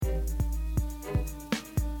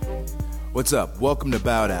What's up? Welcome to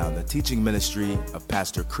Bow Down, the teaching ministry of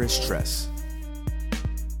Pastor Chris Tress.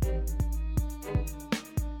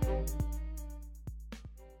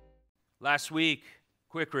 Last week,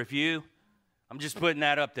 quick review. I'm just putting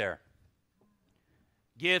that up there.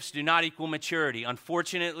 Gifts do not equal maturity.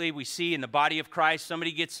 Unfortunately, we see in the body of Christ,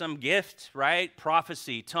 somebody gets some gift, right?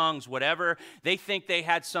 Prophecy, tongues, whatever. They think they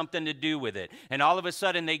had something to do with it. And all of a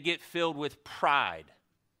sudden, they get filled with pride.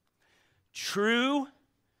 True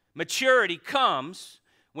maturity comes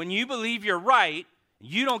when you believe you're right,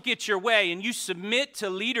 you don't get your way, and you submit to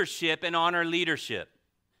leadership and honor leadership,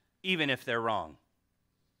 even if they're wrong,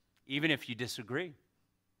 even if you disagree.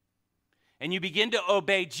 And you begin to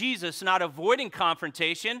obey Jesus, not avoiding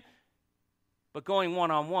confrontation, but going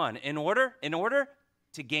one-on-one in order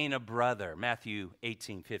to gain a brother, Matthew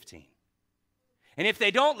 18:15. And if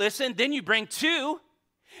they don't listen, then you bring two.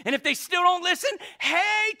 And if they still don't listen,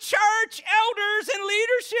 hey, church, elders, and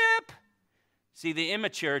leadership. See, the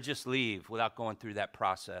immature just leave without going through that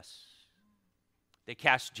process. They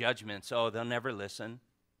cast judgments. Oh, they'll never listen.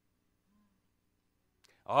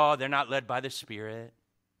 Oh, they're not led by the Spirit.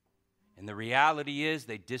 And the reality is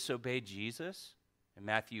they disobeyed Jesus in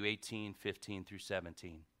Matthew 18:15 through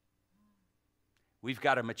 17. We've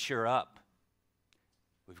got to mature up.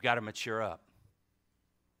 We've got to mature up.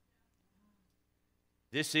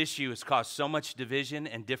 This issue has caused so much division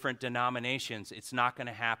and different denominations, it's not going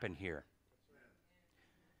to happen here.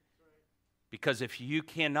 Because if you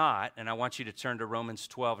cannot, and I want you to turn to Romans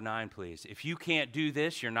 12:9, please. If you can't do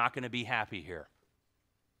this, you're not going to be happy here.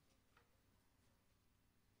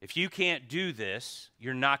 If you can't do this,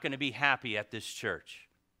 you're not going to be happy at this church.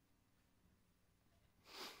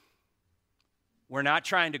 We're not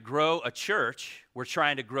trying to grow a church, we're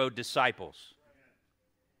trying to grow disciples.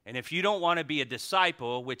 And if you don't want to be a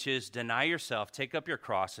disciple, which is deny yourself, take up your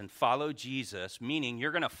cross, and follow Jesus, meaning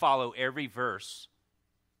you're going to follow every verse,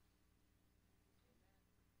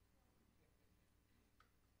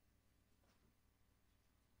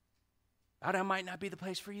 that might not be the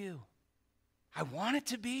place for you. I want it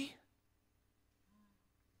to be,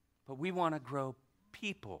 but we want to grow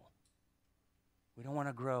people. We don't want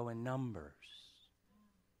to grow in numbers.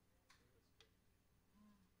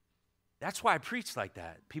 That's why I preach like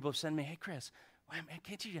that. People have said to me, hey, Chris, man,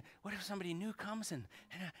 can't you, what if somebody new comes and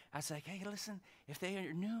I was like, hey, listen, if they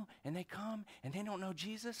are new and they come and they don't know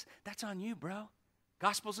Jesus, that's on you, bro.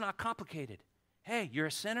 Gospel's not complicated. Hey, you're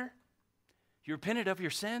a sinner. You repented of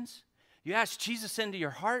your sins. You asked Jesus into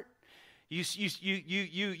your heart.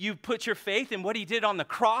 You put your faith in what he did on the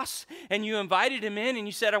cross, and you invited him in, and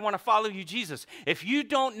you said, I want to follow you, Jesus. If you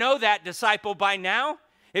don't know that, disciple, by now,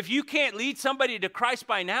 if you can't lead somebody to Christ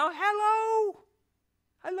by now, hello,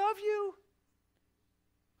 I love you.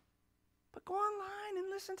 But go online and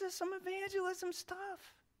listen to some evangelism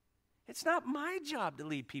stuff. It's not my job to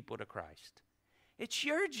lead people to Christ. It's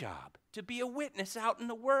your job to be a witness out in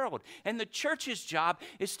the world. And the church's job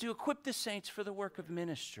is to equip the saints for the work of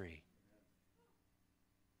ministry.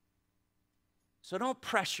 So don't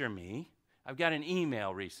pressure me. I've got an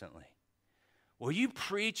email recently. Will you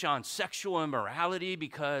preach on sexual immorality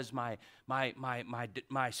because my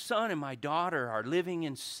son and my daughter are living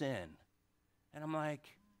in sin? And I'm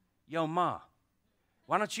like, yo, Ma,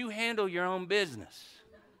 why don't you handle your own business?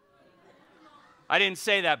 I didn't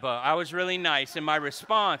say that, but I was really nice in my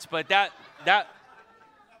response. But that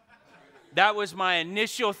was my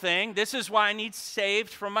initial thing. This is why I need saved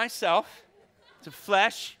from myself. To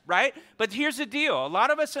flesh, right? But here's the deal. A lot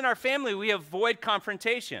of us in our family, we avoid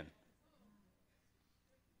confrontation.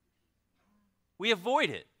 We avoid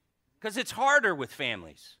it because it's harder with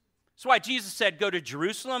families. That's why Jesus said, go to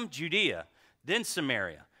Jerusalem, Judea, then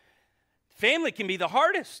Samaria. Family can be the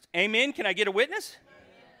hardest. Amen? Can I get a witness?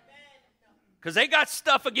 Because they got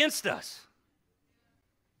stuff against us.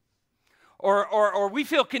 Or we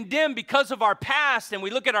feel condemned because of our past, and we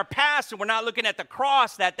look at our past and we're not looking at the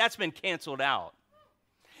cross, that's been canceled out.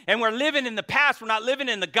 And we're living in the past, we're not living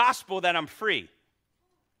in the gospel that I'm free.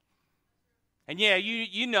 And yeah,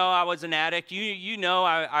 you know I was an addict. You know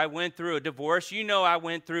I went through a divorce. You know I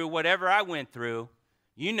went through whatever I went through.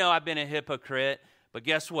 You know I've been a hypocrite. But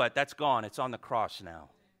guess what? That's gone. It's on the cross now.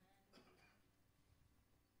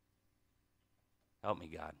 Help me,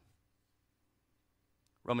 God.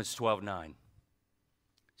 Romans 12:9.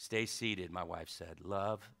 Stay seated, my wife said.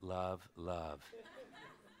 Love, love, love.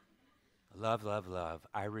 Love, love, love.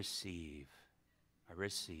 I receive.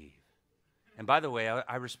 And by the way,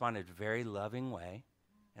 I responded a very loving way,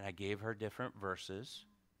 and I gave her different verses.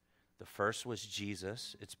 The first was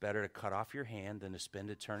Jesus. It's better to cut off your hand than to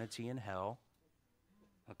spend eternity in hell.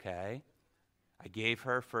 Okay? I gave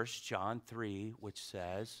her 1 John 3, which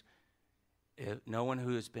says, No one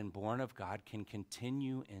who has been born of God can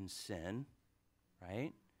continue in sin,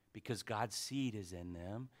 right? Because God's seed is in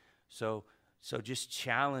them. So just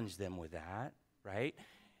challenge them with that, right?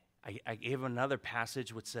 I gave another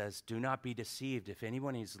passage which says, do not be deceived. If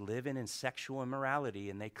anyone is living in sexual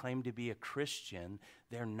immorality and they claim to be a Christian,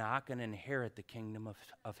 they're not going to inherit the kingdom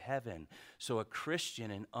of heaven. So a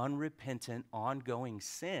Christian in unrepentant, ongoing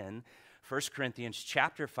sin, 1 Corinthians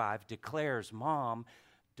chapter 5 declares, Mom,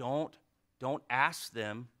 don't ask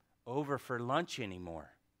them over for lunch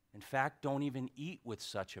anymore. In fact, don't even eat with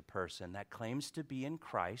such a person that claims to be in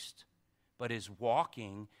Christ, but is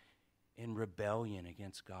walking in rebellion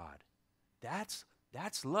against God. That's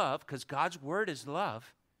love, because God's word is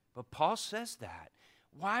love. But Paul says that.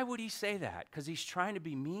 Why would he say that? Because he's trying to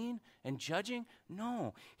be mean and judging?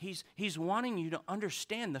 No, he's wanting you to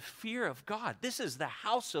understand the fear of God. This is the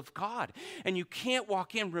house of God, and you can't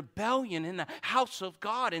walk in rebellion in the house of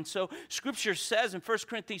God. And so Scripture says in 1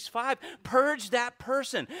 Corinthians 5, purge that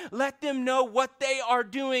person. Let them know what they are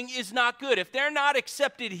doing is not good. If they're not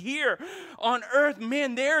accepted here on earth,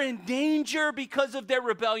 man, they're in danger because of their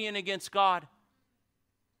rebellion against God.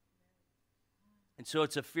 And so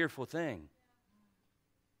it's a fearful thing.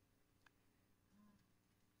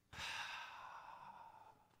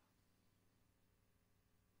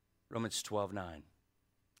 Romans 12:9.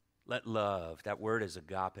 Let love, that word is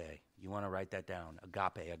agape. You want to write that down.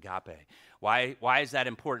 Agape. Why is that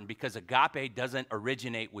important? Because agape doesn't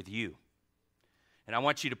originate with you. And I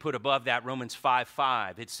want you to put above that Romans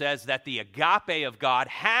 5:5. It says that the agape of God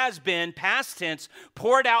has been, past tense,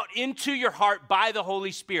 poured out into your heart by the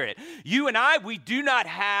Holy Spirit. You and I, we do not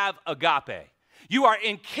have agape. You are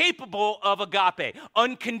incapable of agape,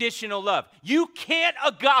 unconditional love. You can't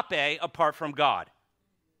agape apart from God.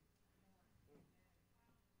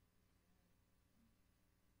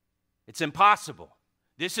 It's impossible.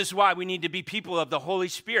 This is why we need to be people of the Holy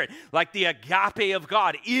Spirit. Like the agape of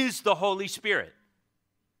God is the Holy Spirit.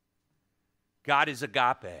 God is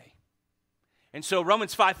agape. And so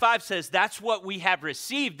Romans 5:5 says that's what we have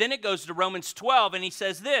received. Then it goes to Romans 12 and he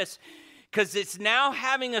says this, because it's now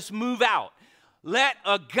having us move out. Let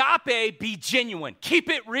agape be genuine. Keep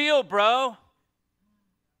it real, bro.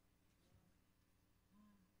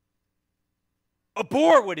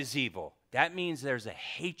 Abhor what is evil. That means there's a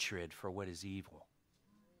hatred for what is evil.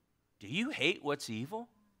 Do you hate what's evil?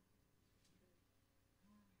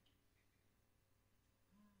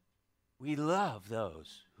 We love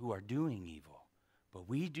those who are doing evil, but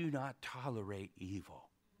we do not tolerate evil.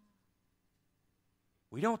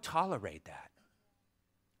 We don't tolerate that.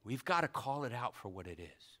 We've got to call it out for what it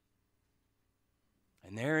is.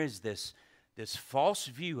 And there is this false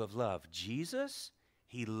view of love. Jesus,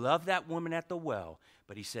 he loved that woman at the well,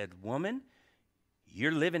 but he said, woman,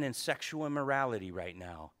 you're living in sexual immorality right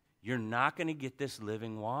now. You're not going to get this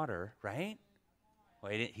living water, right?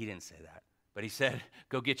 Well, he didn't say that. But he said,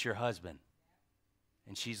 go get your husband.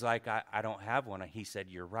 And she's like, I don't have one. He said,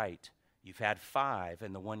 you're right. You've had 5,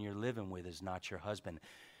 and the one you're living with is not your husband.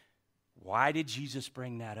 Why did Jesus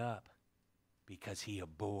bring that up? Because he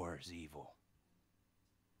abhors evil.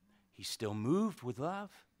 He's still moved with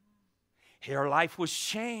love. Her life was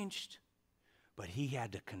changed, but he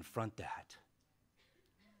had to confront that.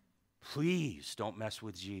 Please don't mess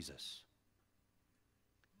with Jesus.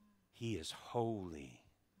 He is holy,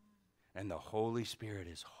 and the Holy Spirit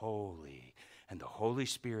is holy, and the Holy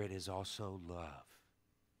Spirit is also love.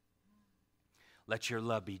 Let your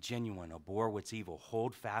love be genuine. Abhor what's evil.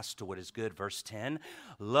 Hold fast to what is good. Verse 10,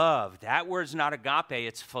 love. That word's not agape,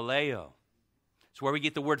 it's phileo. It's where we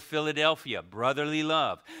get the word Philadelphia, brotherly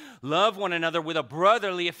love. Love one another with a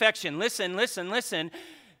brotherly affection. Listen.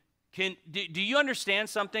 Do you understand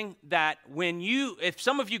something? That if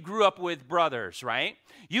some of you grew up with brothers, right?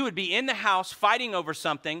 You would be in the house fighting over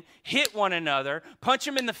something, hit one another, punch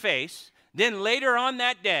them in the face. Then later on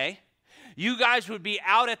that day, you guys would be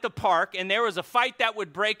out at the park and there was a fight that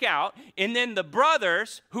would break out. And then the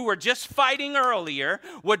brothers who were just fighting earlier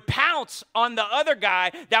would pounce on the other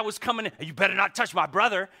guy that was coming in. You better not touch my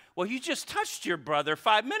brother. Well, you just touched your brother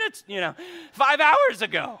 5 hours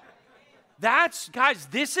ago. Guys,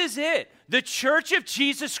 this is it. The Church of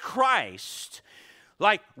Jesus Christ,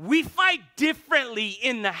 we fight differently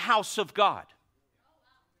in the house of God.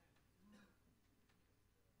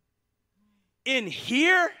 In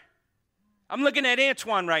here, I'm looking at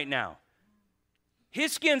Antoine right now.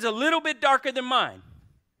 His skin's a little bit darker than mine.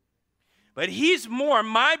 But he's more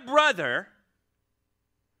my brother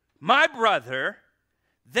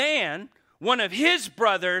than one of his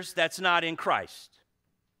brothers that's not in Christ.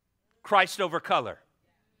 Christ over color.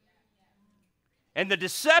 And the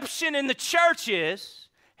deception in the church is,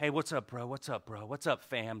 Hey, what's up, bro? What's up, bro? What's up,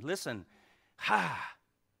 fam? Listen,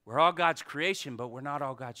 we're all God's creation, but we're not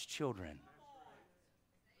all God's children.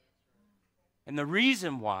 And the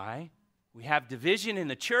reason why we have division in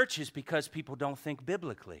the church is because people don't think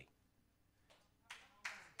biblically.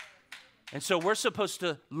 And so we're supposed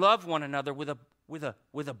to love one another with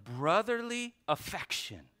a brotherly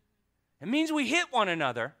affection. It means we hit one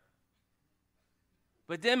another.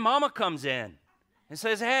 But then mama comes in and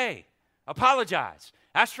says, hey, apologize.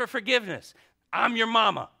 Ask for forgiveness. I'm your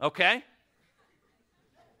mama, okay?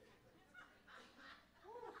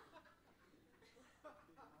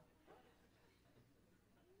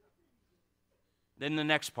 Then the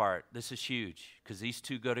next part, this is huge because these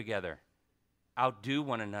two go together. Outdo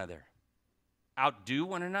one another. Outdo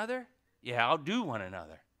one another? Yeah, outdo one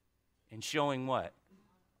another. In showing what?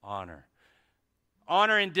 Honor.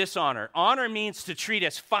 Honor and dishonor. Honor means to treat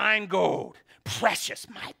as fine gold. Precious,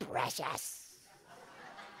 my precious.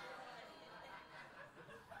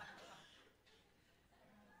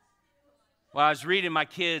 Well, I was reading my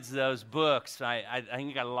kids those books. I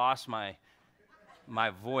think I lost my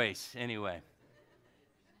voice anyway.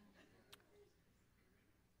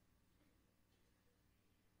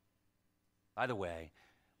 By the way,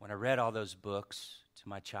 when I read all those books to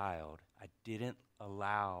my child, I didn't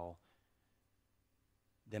allow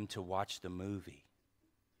them to watch the movie.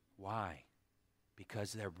 Why?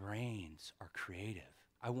 Because their brains are creative.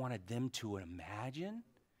 I wanted them to imagine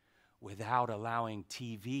without allowing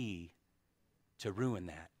TV to ruin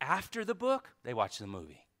that. After the book, they watch the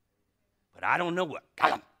movie. But I don't know what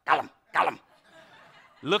Gollum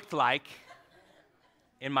looked like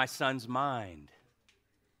in my son's mind.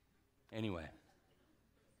 Anyway.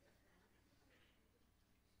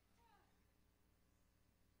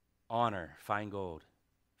 Honor, fine gold.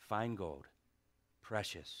 Fine gold,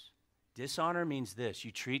 precious. Dishonor means this: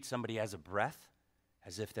 you treat somebody as a breath,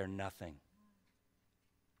 as if they're nothing,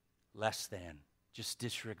 less than, just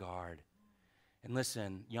disregard. And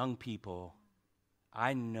listen, young people,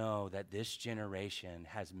 I know that this generation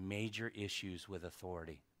has major issues with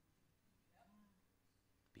authority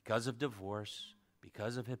because of divorce,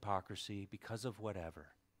 because of hypocrisy, because of whatever.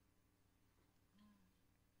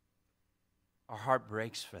 Our heart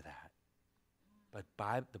breaks for that. But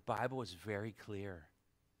the Bible is very clear.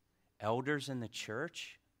 Elders in the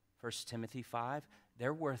church, 1 Timothy 5,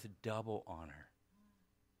 they're worth double honor.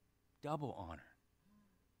 Double honor.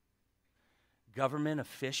 Government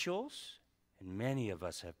officials, and many of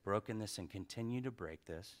us have broken this and continue to break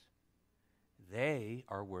this, they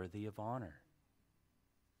are worthy of honor.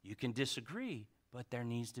 You can disagree, but there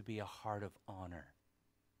needs to be a heart of honor.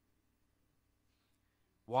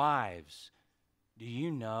 Wives, do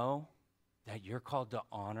you know that you're called to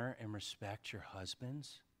honor and respect your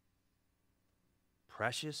husbands?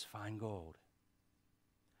 Precious, fine gold.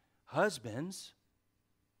 Husbands,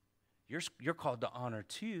 you're called to honor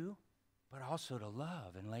too, but also to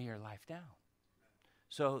love and lay your life down.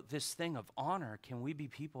 So this thing of honor, can we be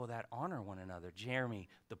people that honor one another? Jeremy,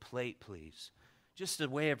 the plate, please. Just a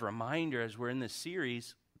way of reminder as we're in this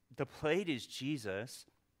series, the plate is Jesus,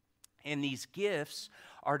 and these gifts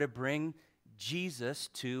are to bring Jesus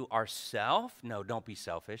to ourself. No, don't be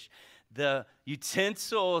selfish. The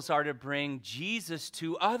utensils are to bring Jesus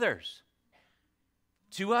to others.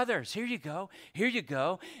 To others. Here you go. Here you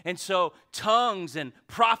go. And so tongues and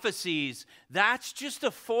prophecies, that's just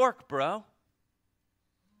a fork, bro.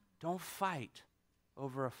 Don't fight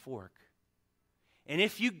over a fork. And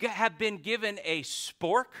if you have been given a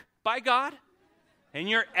spork by God and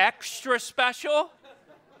you're extra special,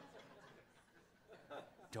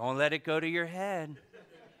 don't let it go to your head.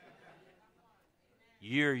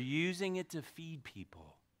 You're using it to feed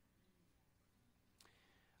people.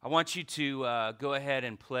 I want you to go ahead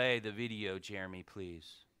and play the video, Jeremy, please.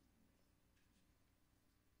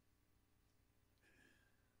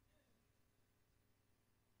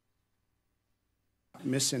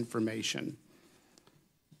 Misinformation.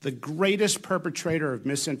 The greatest perpetrator of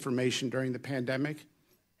misinformation during the pandemic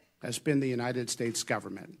has been the United States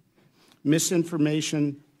government.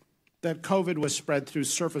 Misinformation that COVID was spread through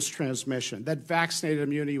surface transmission, that vaccinated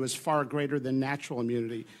immunity was far greater than natural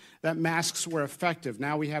immunity, that masks were effective.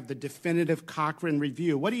 Now we have the definitive Cochrane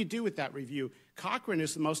review. What do you do with that review? Cochrane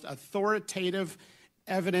is the most authoritative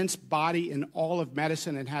evidence body in all of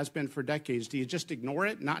medicine and has been for decades. Do you just ignore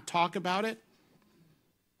it, not talk about it?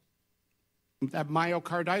 That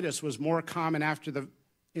myocarditis was more common after the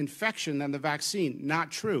infection than the vaccine. Not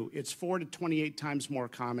true. It's 4 to 28 times more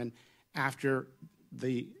common after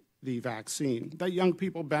the vaccine. That young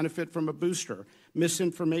people benefit from a booster.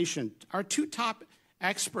 Misinformation. Our two top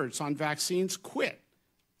experts on vaccines quit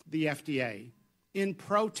the FDA. in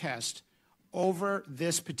protest over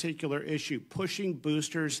this particular issue, pushing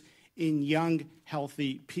boosters in young,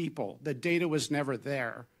 healthy people. The data was never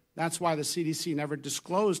there. That's why the CDC never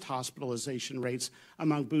disclosed hospitalization rates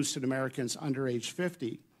among boosted Americans under age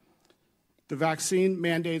 50. The vaccine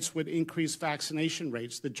mandates would increase vaccination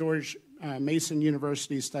rates. The George Mason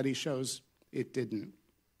University study shows it didn't.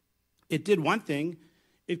 It did one thing.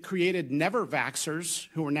 It created never vaxxers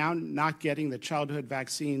who are now not getting the childhood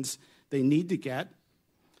vaccines they need to get.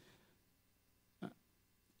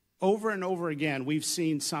 Over and over again, we've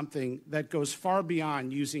seen something that goes far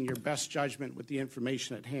beyond using your best judgment with the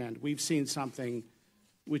information at hand. We've seen something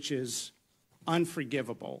which is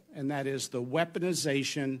unforgivable, and that is the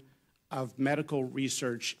weaponization of medical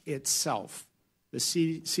research itself. The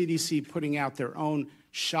CDC putting out their own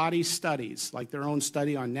shoddy studies, like their own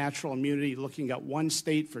study on natural immunity, looking at one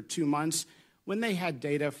state for 2 months, when they had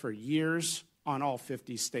data for years on all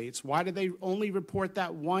 50 states. Why did they only report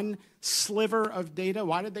that one sliver of data?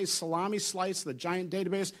 Why did they salami slice the giant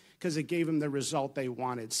database? Because it gave them the result they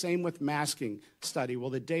wanted. Same with masking study.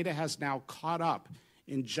 Well, the data has now caught up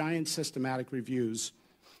in giant systematic reviews,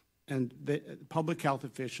 and the public health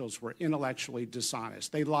officials were intellectually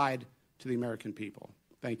dishonest. They lied to the American people.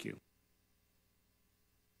 Thank you.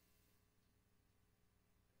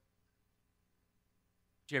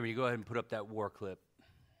 Jeremy, you go ahead and put up that war clip.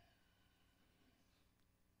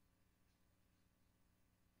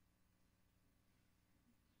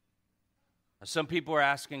 Some people are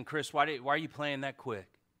asking, Chris, why are you playing that quick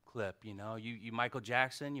clip? You know, you Michael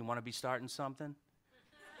Jackson, you want to be starting something?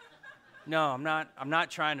 No, I'm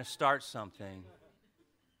not trying to start something.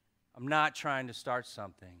 I'm not trying to start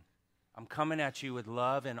something. I'm coming at you with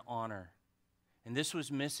love and honor. And this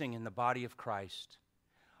was missing in the body of Christ.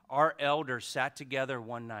 Our elders sat together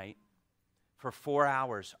one night for 4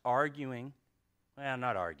 hours arguing, well,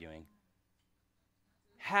 not arguing,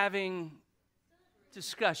 having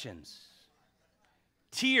discussions.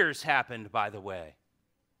 Tears happened, by the way,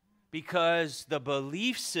 because the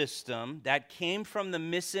belief system that came from the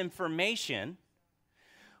misinformation,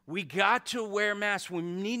 we got to wear masks. We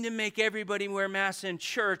need to make everybody wear masks in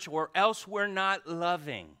church or else we're not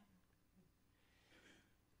loving.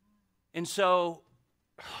 And so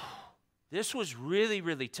this was really,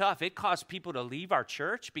 really tough. It caused people to leave our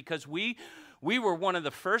church because we were one of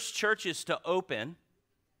the first churches to open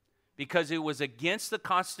because it was against the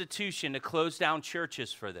Constitution to close down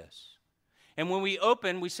churches for this. And when we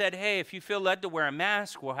opened, we said, hey, if you feel led to wear a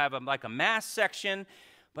mask, we'll have a mask section.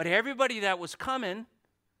 But everybody that was coming,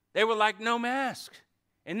 they were like, no mask.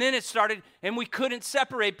 And then it started, and we couldn't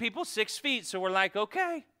separate people 6 feet. So we're like,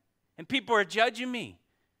 okay. And people are judging me.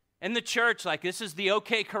 And the church, like, this is the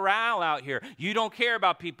OK Corral out here. You don't care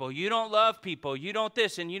about people. You don't love people. You don't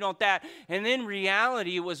this and you don't that. And in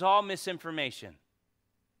reality, it was all misinformation.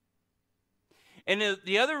 And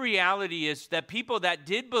the other reality is that people that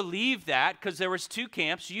did believe that, because there was two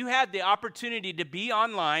camps, you had the opportunity to be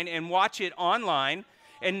online and watch it online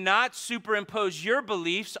and not superimpose your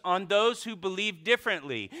beliefs on those who believe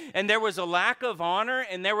differently. And there was a lack of honor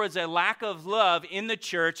and there was a lack of love in the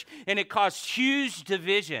church, and it caused huge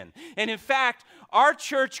division. And in fact, our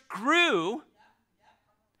church grew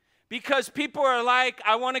because people are like,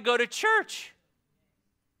 I want to go to church.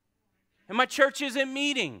 And my church isn't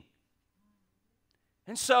meeting.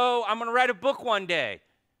 And so I'm going to write a book one day.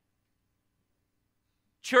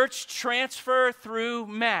 Church transfer through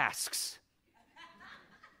masks.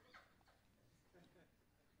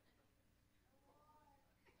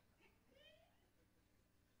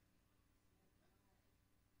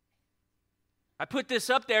 I put this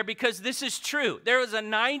up there because this is true. There was a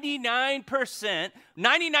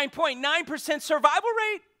 99.9% survival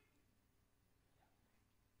rate.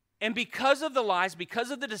 And because of the lies,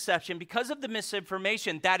 because of the deception, because of the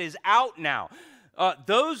misinformation that is out now,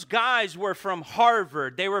 those guys were from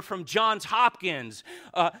Harvard. They were from Johns Hopkins.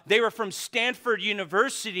 They were from Stanford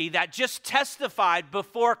University that just testified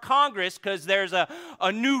before Congress because there's a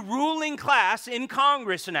new ruling class in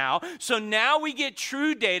Congress now. So now we get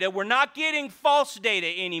true data. We're not getting false data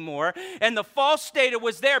anymore. And the false data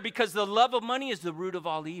was there because the love of money is the root of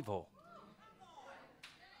all evil.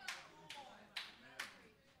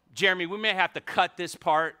 Jeremy, we may have to cut this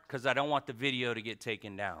part because I don't want the video to get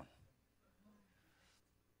taken down.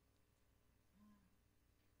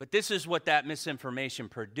 But this is what that misinformation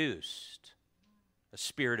produced, a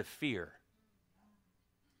spirit of fear.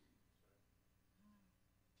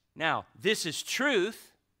 Now, this is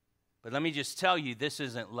truth, but let me just tell you, this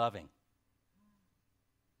isn't loving.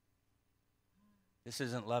 This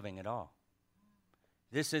isn't loving at all.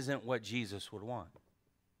 This isn't what Jesus would want.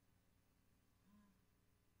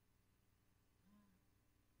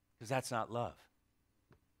 Because that's not love.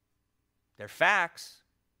 They're facts.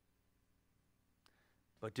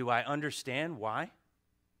 But do I understand why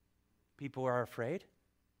people are afraid?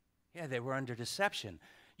 Yeah, they were under deception.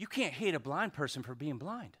 You can't hate a blind person for being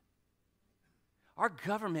blind. Our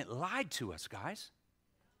government lied to us, guys.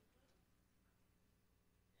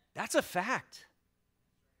 That's a fact.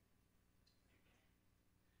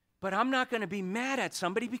 But I'm not going to be mad at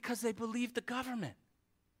somebody because they believed the government.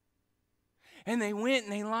 And they went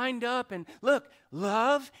and they lined up and look,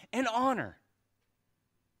 love and honor.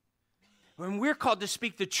 When we're called to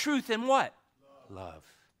speak the truth in what? Love.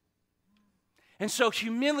 And so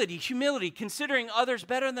humility, considering others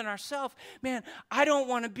better than ourselves. Man, I don't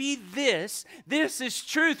want to be this. This is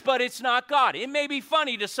truth, but it's not God. It may be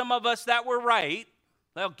funny to some of us that we're right.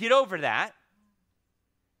 Well, get over that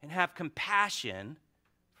and have compassion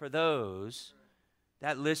for those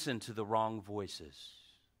that listen to the wrong voices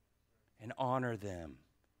and honor them,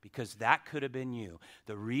 because that could have been you.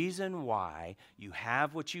 The reason why you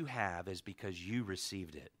have what you have is because you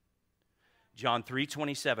received it. John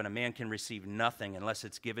 3:27, a man can receive nothing unless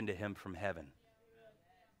it's given to him from heaven.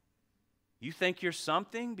 You think you're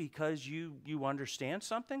something because you understand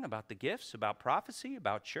something about the gifts, about prophecy,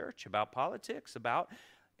 about church, about politics, about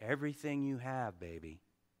everything you have, baby.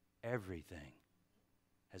 Everything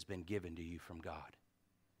has been given to you from God.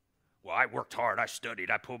 Well, I worked hard, I studied,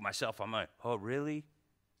 I pulled myself on my... Oh, really?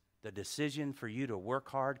 The decision for you to work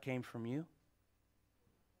hard came from you?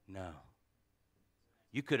 No.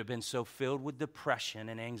 You could have been so filled with depression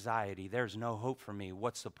and anxiety, there's no hope for me.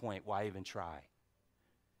 What's the point? Why even try?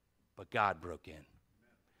 But God broke in.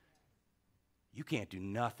 You can't do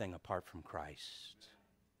nothing apart from Christ.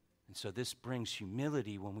 And so this brings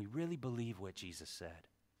humility when we really believe what Jesus said.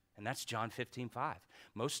 And that's John 15:5.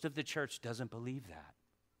 Most of the church doesn't believe that.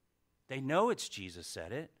 They know it's Jesus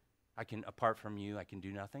said it. Apart from you, I can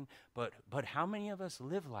do nothing. But how many of us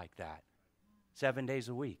live like that 7 days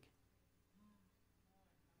a week?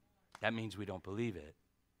 That means we don't believe it.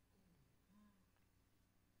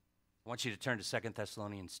 I want you to turn to 2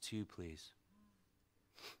 Thessalonians 2, please.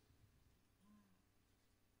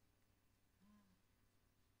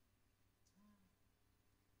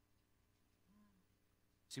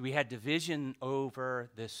 See, we had division over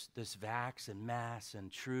this vax and mass and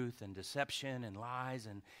truth and deception and lies.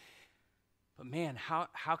 But man,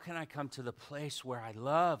 how can I come to the place where I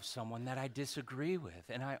love someone that I disagree with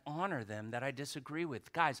and I honor them that I disagree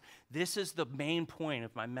with? Guys, this is the main point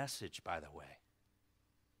of my message, by the way.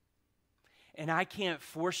 And I can't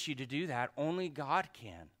force you to do that. Only God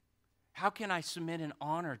can. How can I submit and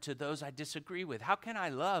honor to those I disagree with? How can I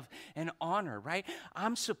love and honor, right?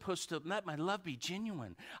 I'm supposed to let my love be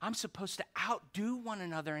genuine. I'm supposed to outdo one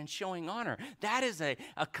another in showing honor. That is a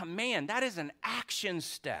command. That is an action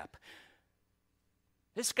step.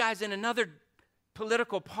 This guy's in another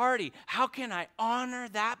political party. How can I honor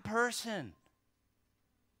that person?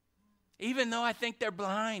 Even though I think they're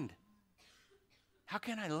blind. How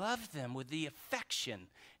can I love them with the affection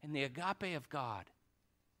and the agape of God?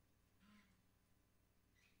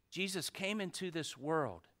 Jesus came into this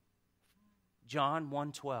world, John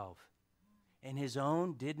 1:12, and his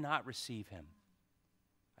own did not receive him.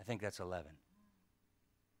 I think that's 11.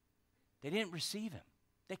 They didn't receive him.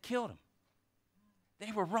 They killed him.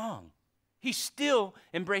 They were wrong. He still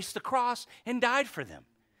embraced the cross and died for them.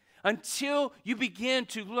 Until you begin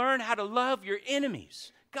to learn how to love your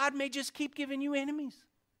enemies, God may just keep giving you enemies.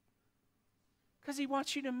 Because he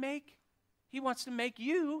wants to make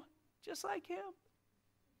you just like him.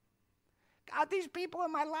 God, these people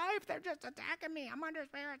in my life, they're just attacking me. I'm under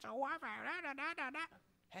spiritual warfare.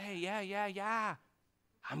 Hey, yeah.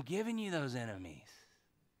 I'm giving you those enemies.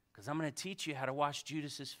 Because I'm going to teach you how to wash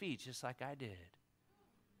Judas's feet, just like I did.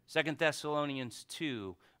 2 Thessalonians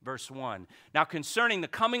 2, verse 1. Now concerning the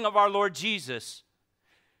coming of our Lord Jesus,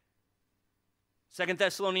 2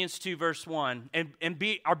 Thessalonians 2, verse 1,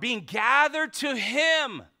 are being gathered to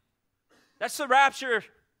him. That's the rapture.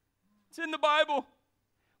 It's in the Bible.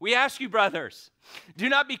 We ask you, brothers, do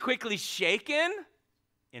not be quickly shaken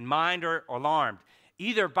in mind or alarmed,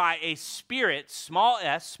 either by a spirit, small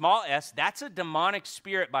s, that's a demonic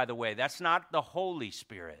spirit, by the way. That's not the Holy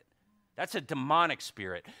Spirit. That's a demonic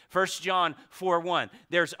spirit. 1 John 4:1.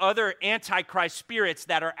 There's other antichrist spirits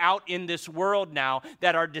that are out in this world now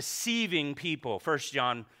that are deceiving people. 1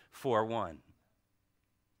 John 4:1.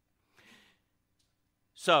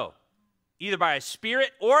 So, either by a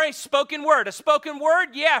spirit or a spoken word. A spoken word?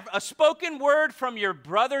 Yeah, a spoken word from your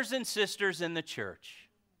brothers and sisters in the church.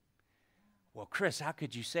 Well, Chris, how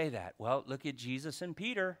could you say that? Well, look at Jesus and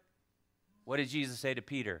Peter. What did Jesus say to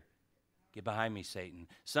Peter? Get behind me, Satan.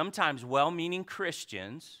 Sometimes well-meaning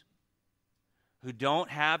Christians who don't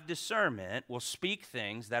have discernment will speak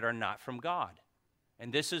things that are not from God.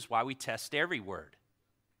 And this is why we test every word.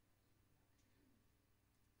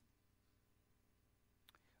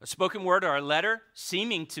 A spoken word or a letter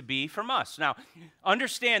seeming to be from us. Now,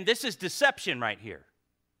 understand this is deception right here.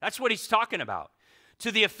 That's what he's talking about.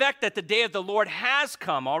 To the effect that the day of the Lord has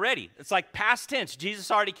come already. It's like past tense. Jesus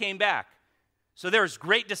already came back. So there's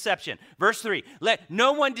great deception. Verse 3, let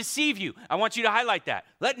no one deceive you. I want you to highlight that.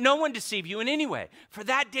 Let no one deceive you in any way. For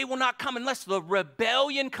that day will not come unless the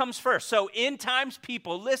rebellion comes first. So end times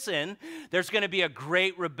people, listen, there's going to be a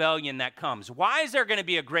great rebellion that comes. Why is there going to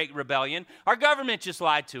be a great rebellion? Our government just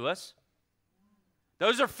lied to us.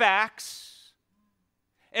 Those are facts.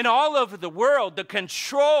 And all over the world, the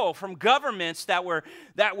control from governments that were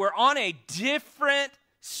on a different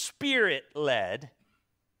spirit-led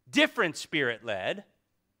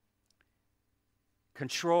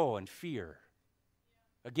control and fear.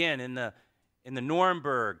 Again, in the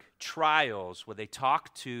Nuremberg trials, where they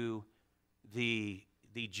talked to the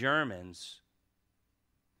Germans,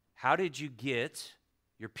 how did you get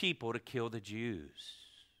your people to kill the Jews?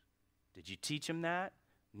 Did you teach them that?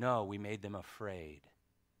 No, we made them afraid.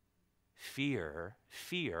 Fear,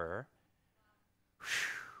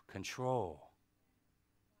 control,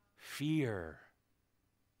 fear.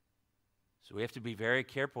 So we have to be very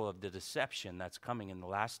careful of the deception that's coming in the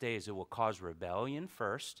last days. It will cause rebellion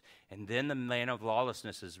first, and then the man of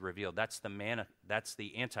lawlessness is revealed. That's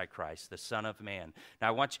the Antichrist, the Son of Man. Now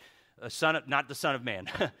I want you, not the Son of Man.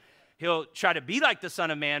 He'll try to be like the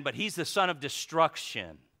Son of Man, but he's the son of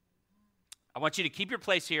destruction. I want you to keep your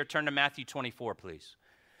place here. Turn to Matthew 24, please.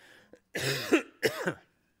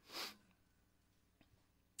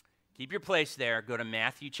 Keep your place there. Go to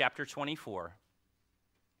Matthew chapter 24.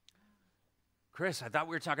 Chris, I thought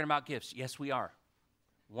we were talking about gifts. Yes, we are.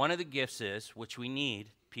 One of the gifts is, which we need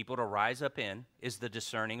people to rise up in, is the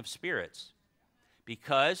discerning of spirits.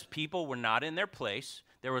 Because people were not in their place,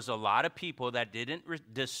 there was a lot of people that didn't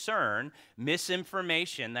discern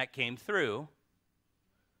misinformation that came through,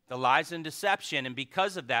 the lies and deception, and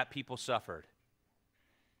because of that, people suffered.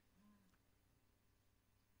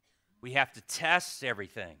 We have to test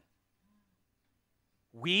everything.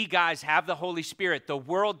 We guys have the Holy Spirit. The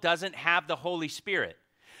world doesn't have the Holy Spirit.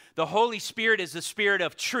 The Holy Spirit is the Spirit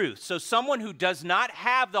of truth. So someone who does not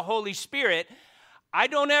have the Holy Spirit, I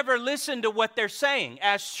don't ever listen to what they're saying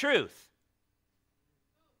as truth.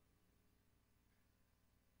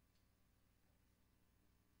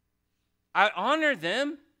 I honor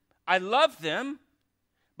them. I love them.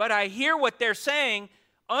 But I hear what they're saying,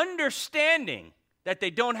 understanding that they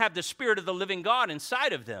don't have the Spirit of the living God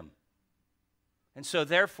inside of them. And so,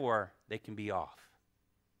 therefore, they can be off.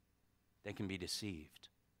 They can be deceived.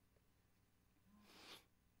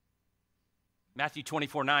 Matthew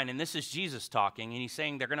 24:9, and this is Jesus talking, and he's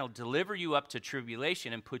saying they're going to deliver you up to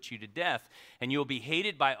tribulation and put you to death, and you'll be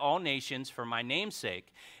hated by all nations for my name's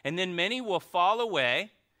sake. And then many will fall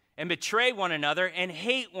away and betray one another and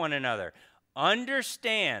hate one another.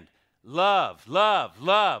 Understand, love.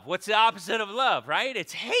 What's the opposite of love, right?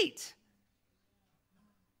 It's hate.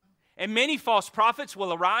 And many false prophets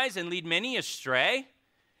will arise and lead many astray.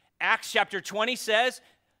 Acts chapter 20 says,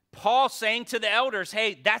 Paul saying to the elders,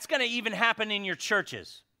 hey, that's going to even happen in your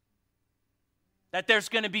churches. That there's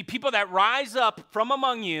going to be people that rise up from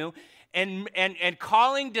among you and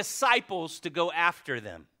calling disciples to go after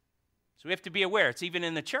them. So we have to be aware. It's even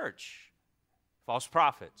in the church. False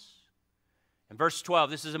prophets. In verse 12,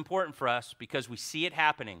 this is important for us because we see it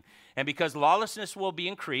happening. And because lawlessness will be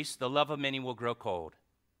increased, the love of many will grow cold.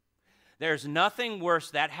 There's nothing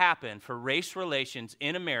worse that happened for race relations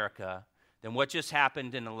in America than what just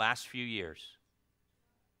happened in the last few years.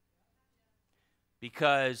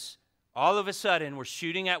 Because all of a sudden we're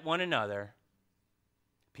shooting at one another.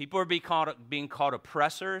 People are being called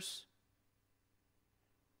oppressors.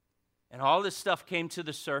 And all this stuff came to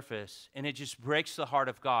the surface, and it just breaks the heart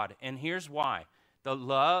of God. And here's why. The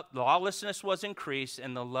lawlessness was increased,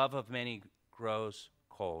 and the love of many grows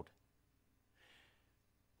cold.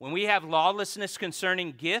 When we have lawlessness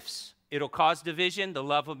concerning gifts, it'll cause division. The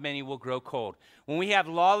love of many will grow cold. When we have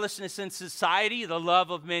lawlessness in society, the love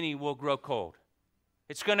of many will grow cold.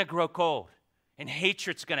 It's going to grow cold, and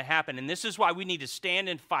hatred's going to happen. And this is why we need to stand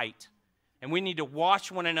and fight, and we need to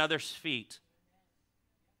wash one another's feet.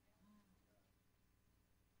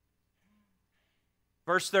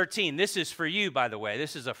 Verse 13, this is for you, by the way.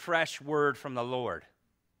 This is a fresh word from the Lord.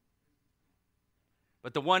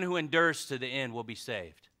 But the one who endures to the end will be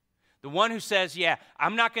saved. The one who says, yeah,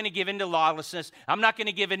 I'm not going to give in to lawlessness. I'm not going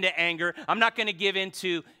to give in to anger. I'm not going to give in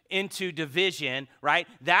to into division, right?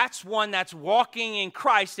 That's one that's walking in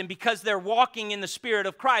Christ, and because they're walking in the Spirit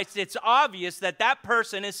of Christ, it's obvious that that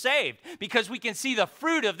person is saved because we can see the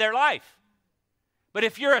fruit of their life. But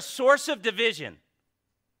if you're a source of division,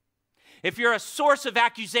 if you're a source of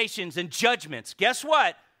accusations and judgments, guess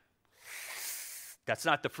what? That's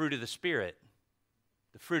not the fruit of the Spirit.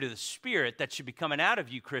 The fruit of the Spirit that should be coming out of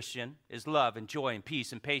you, Christian, is love and joy and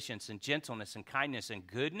peace and patience and gentleness and kindness and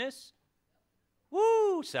goodness.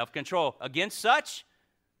 Woo! Self-control. Against such,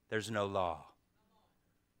 there's no law.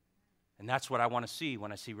 And that's what I want to see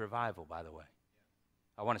when I see revival, by the way.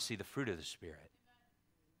 I want to see the fruit of the Spirit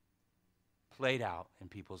played out in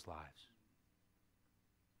people's lives.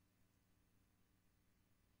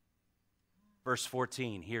 Verse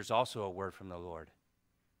 14, here's also a word from the Lord.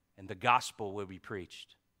 And the gospel will be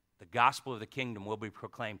preached. The gospel of the kingdom will be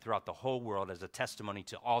proclaimed throughout the whole world as a testimony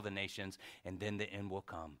to all the nations, and then the end will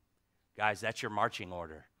come. Guys, that's your marching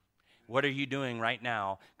order. What are you doing right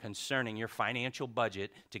now concerning your financial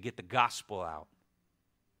budget to get the gospel out?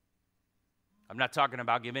 I'm not talking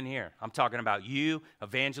about giving here. I'm talking about you,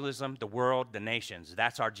 evangelism, the world, the nations.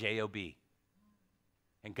 That's our JOB.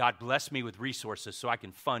 And God bless me with resources so I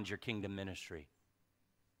can fund your kingdom ministry.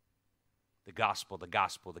 The gospel, the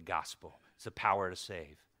gospel, the gospel. It's the power to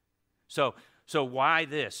save. So why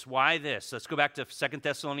this? Why this? Let's go back to 2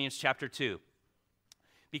 Thessalonians chapter 2.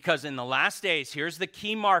 Because in the last days, here's the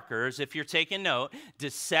key markers, if you're taking note: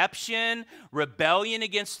 deception, rebellion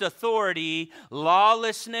against authority,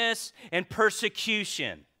 lawlessness, and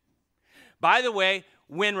persecution. By the way,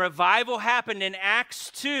 when revival happened in Acts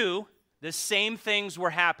 2, the same things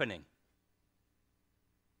were happening.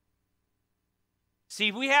 See,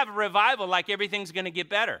 if we have a revival, like everything's going to get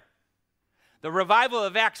better. The revival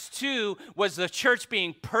of Acts 2 was the church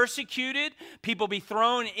being persecuted, people be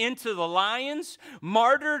thrown into the lions,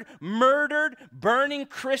 martyred, murdered, burning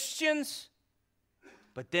Christians.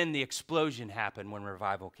 But then the explosion happened when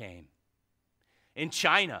revival came. In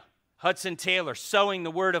China, Hudson Taylor sowing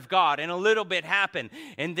the word of God, and a little bit happened.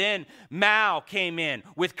 And then Mao came in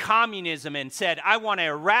with communism and said, I want to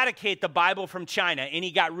eradicate the Bible from China. And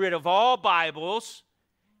he got rid of all Bibles.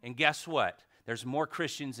 And guess what? There's more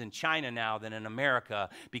Christians in China now than in America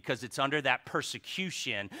because it's under that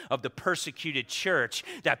persecution of the persecuted church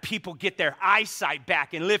that people get their eyesight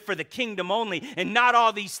back and live for the kingdom only and not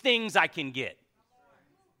all these things I can get.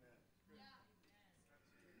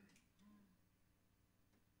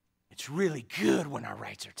 It's really good when our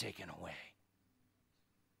rights are taken away.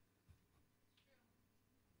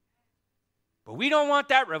 But we don't want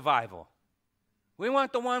that revival. We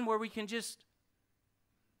want the one where we can just...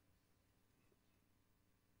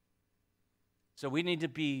 So we need to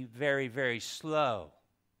be very, very slow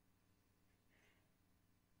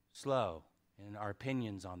in our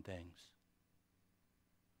opinions on things.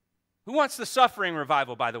 Who wants the suffering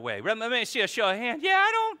revival, by the way? Let me see a show of hands. Yeah,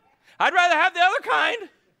 I don't. I'd rather have the other kind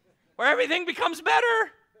where everything becomes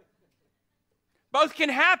better. Both can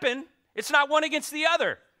happen. It's not one against the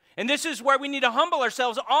other. And this is where we need to humble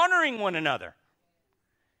ourselves, honoring one another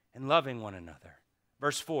and loving one another.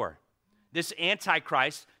 Verse 4. This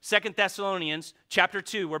Antichrist, 2 Thessalonians chapter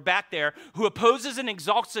 2, we're back there, who opposes and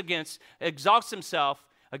exalts himself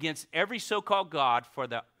against every so-called God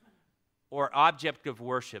or object of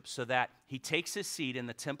worship, so that he takes his seat in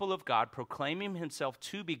the temple of God, proclaiming himself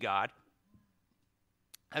to be God.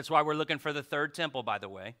 That's why we're looking for the third temple, by the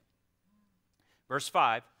way. Verse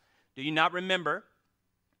 5, do you not remember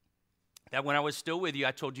that when I was still with you,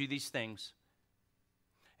 I told you these things?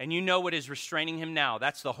 And you know what is restraining him now.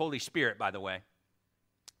 That's the Holy Spirit, by the way.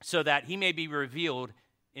 So that he may be revealed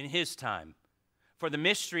in his time. For the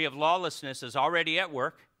mystery of lawlessness is already at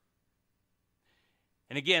work.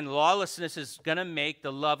 And again, lawlessness is going to make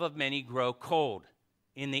the love of many grow cold.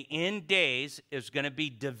 In the end days, there's going to be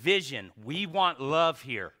division. We want love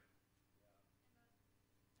here.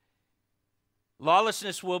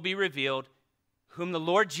 Lawlessness will be revealed, whom the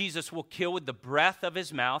Lord Jesus will kill with the breath of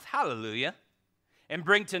his mouth. Hallelujah. And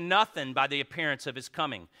bring to nothing by the appearance of his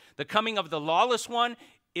coming. The coming of the lawless one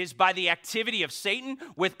is by the activity of Satan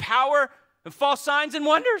with power and false signs and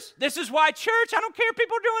wonders. This is why, church, I don't care if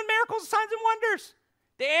people are doing miracles, signs, and wonders.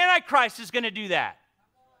 The Antichrist is going to do that.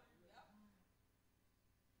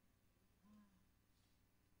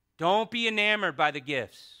 Don't be enamored by the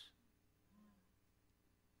gifts.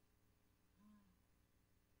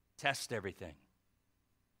 Test everything.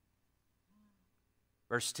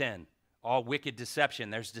 Verse 10. All wicked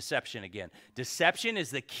deception. There's deception again. Deception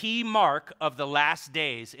is the key mark of the last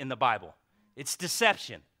days in the Bible. It's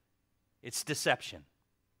deception. It's deception.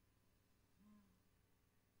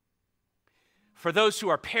 For those who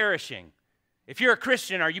are perishing, If you're a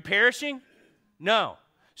Christian, are you perishing? No.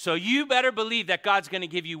 So you better believe that God's going to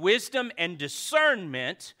give you wisdom and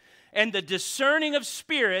discernment and the discerning of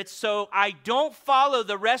spirits, so I don't follow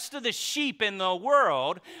the rest of the sheep in the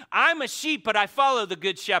world. I'm a sheep, but I follow the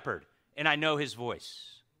good shepherd, and I know his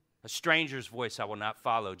voice. A stranger's voice I will not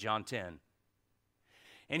follow, John 10.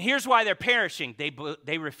 And here's why they're perishing.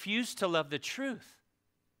 They refuse to love the truth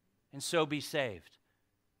and so be saved.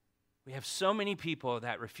 We have so many people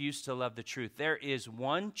that refuse to love the truth. There is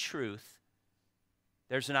one truth.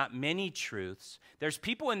 There's not many truths. There's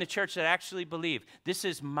people in the church that actually believe this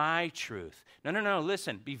is my truth. No,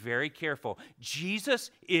 listen, be very careful. Jesus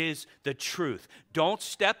is the truth. Don't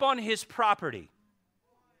step on his property.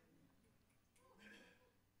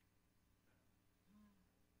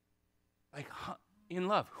 Like, in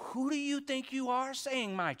love, who do you think you are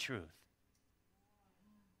saying my truth?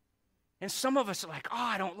 And some of us are like,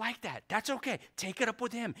 I don't like that. That's okay. Take it up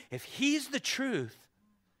with him. If he's the truth,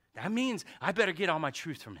 that means I better get all my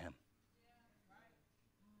truth from him.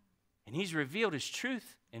 And he's revealed his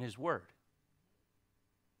truth in his word.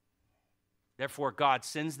 Therefore, God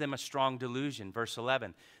sends them a strong delusion. Verse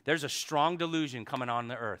 11, there's a strong delusion coming on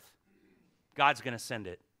the earth. God's going to send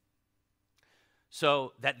it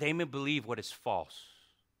so that they may believe what is false.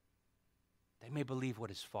 They may believe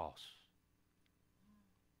what is false.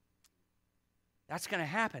 That's going to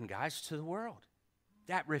happen, guys, to the world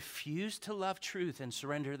that refuse to love truth and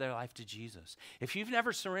surrender their life to Jesus. If you've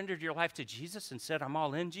never surrendered your life to Jesus and said, I'm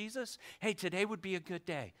all in Jesus, hey, today would be a good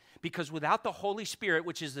day. Because without the Holy Spirit,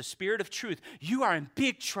 which is the Spirit of truth, you are in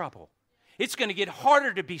big trouble. It's going to get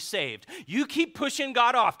harder to be saved. You keep pushing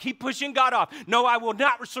God off. Keep pushing God off. No, I will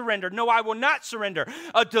not surrender. No, I will not surrender.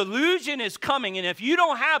 A delusion is coming, and if you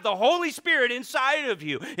don't have the Holy Spirit inside of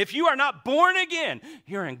you, if you are not born again,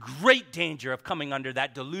 you're in great danger of coming under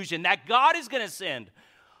that delusion that God is going to send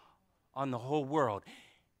on the whole world.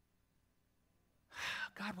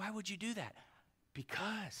 God, why would you do that?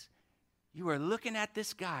 Because you are looking at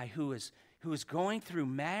this guy who is going through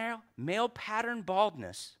male pattern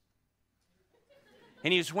baldness.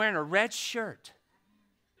 And he was wearing a red shirt.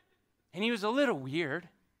 And he was a little weird.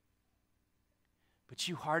 But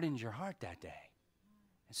you hardened your heart that day.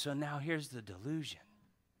 And so now here's the delusion.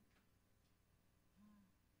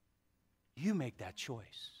 You make that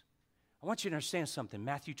choice. I want you to understand something.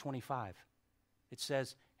 Matthew 25. It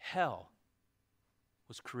says, hell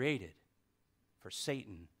was created for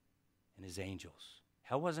Satan and his angels.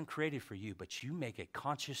 Hell wasn't created for you, but you make a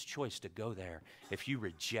conscious choice to go there if you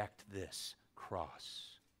reject this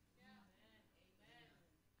cross.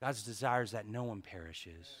 God's desire is that no one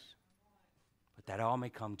perishes, but that all may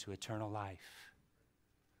come to eternal life.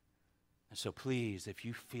 And so please, if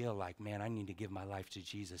you feel like, man, I need to give my life to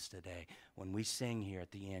Jesus today, when we sing here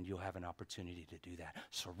at the end, you'll have an opportunity to do that.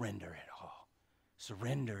 Surrender it all.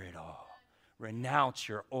 Surrender it all. Renounce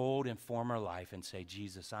your old and former life and say,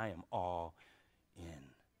 Jesus, I am all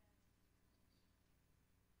in.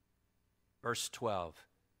 Verse 12.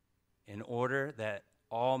 In order that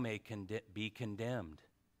all may be condemned,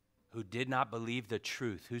 who did not believe the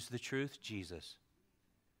truth. Who's the truth? Jesus.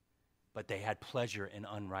 But they had pleasure in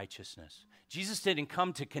unrighteousness. Jesus didn't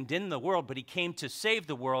come to condemn the world, but he came to save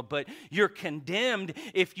the world. But you're condemned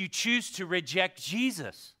if you choose to reject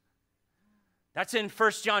Jesus. That's in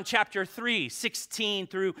 1 John chapter 3, 16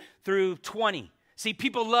 through 20. See,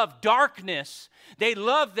 people love darkness. They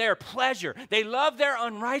love their pleasure. They love their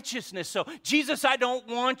unrighteousness. So, Jesus, I don't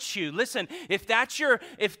want you. Listen, if that's your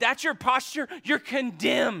posture, you're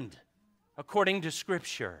condemned according to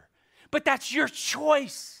Scripture. But that's your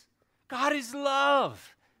choice. God is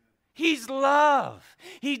love. He's love.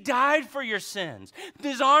 He died for your sins.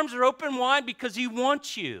 His arms are open wide because he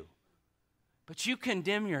wants you. But you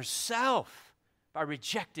condemn yourself by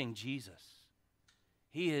rejecting Jesus.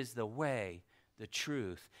 He is the way, the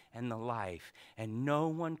truth, and the life, and no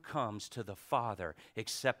one comes to the Father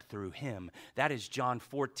except through him. That is John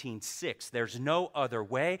 14:6. There's no other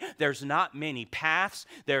way. There's not many paths.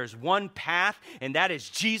 There's one path, and that is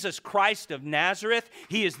Jesus Christ of Nazareth.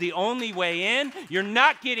 He is the only way in. You're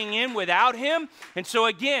not getting in without him. And so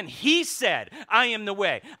again, he said, I am the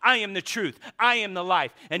way, I am the truth, I am the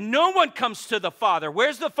life, and no one comes to the Father.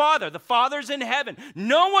 Where's the Father? The Father's in heaven.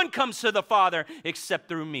 No one comes to the Father except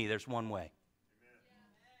through me. There's one way.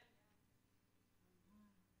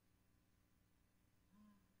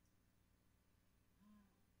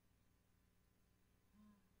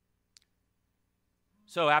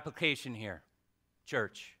 So, application here,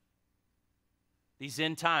 church. These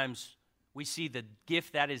end times, we see the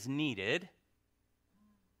gift that is needed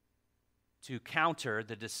to counter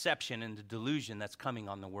the deception and the delusion that's coming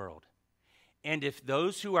on the world. And if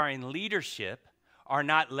those who are in leadership are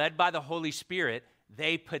not led by the Holy Spirit,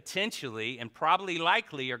 they potentially and probably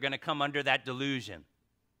likely are going to come under that delusion.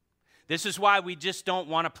 This is why we just don't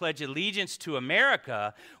want to pledge allegiance to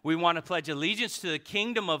America. We want to pledge allegiance to the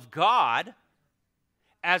kingdom of God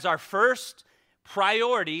as our first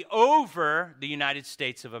priority over the United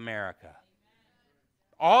States of America.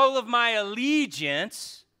 All of my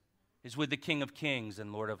allegiance is with the King of Kings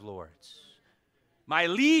and Lord of Lords. My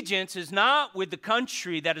allegiance is not with the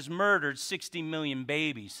country that has murdered 60 million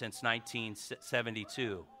babies since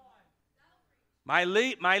 1972. My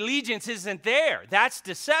allegiance isn't there. That's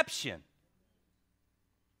deception.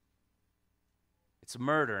 It's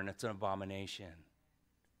murder and it's an abomination.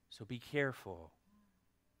 So be careful.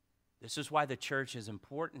 This is why the church is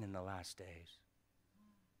important in the last days.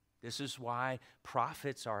 This is why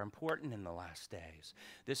prophets are important in the last days.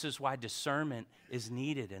 This is why discernment is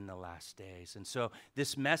needed in the last days. And so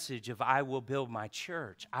this message of I will build my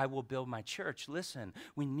church, I will build my church. Listen,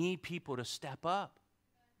 we need people to step up.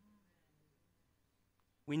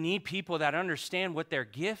 We need people that understand what their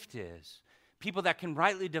gift is. People that can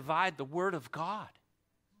rightly divide the word of God.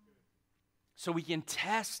 So we can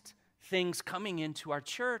test things coming into our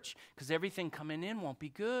church, because everything coming in won't be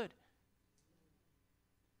good.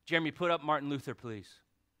 Jeremy, put up Martin Luther, please.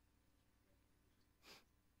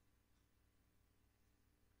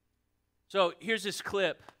 So here's this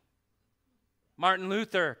clip. Martin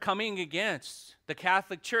Luther coming against the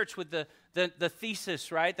Catholic Church with the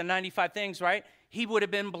thesis, right? The 95 things, right? He would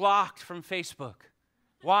have been blocked from Facebook.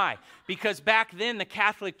 Why? Because back then the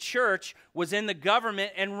Catholic Church was in the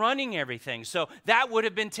government and running everything. So that would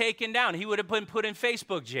have been taken down. He would have been put in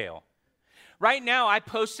Facebook jail. Right now, I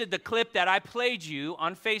posted the clip that I played you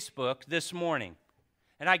on Facebook this morning.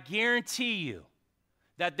 And I guarantee you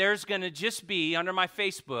that there's going to just be under my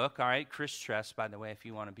Facebook, all right, Chris Tress, by the way, if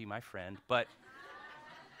you want to be my friend, but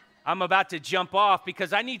I'm about to jump off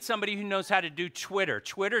because I need somebody who knows how to do Twitter.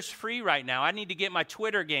 Twitter's free right now. I need to get my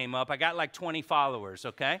Twitter game up. I got like 20 followers,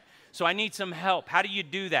 okay? So I need some help. How do you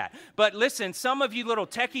do that? But listen, some of you little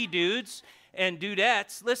techie dudes and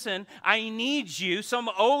dudettes, listen, I need you, some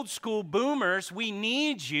old school boomers, we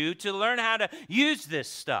need you to learn how to use this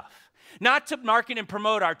stuff. Not to market and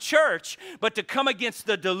promote our church, but to come against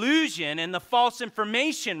the delusion and the false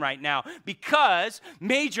information right now, because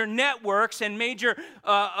major networks and major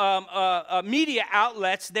media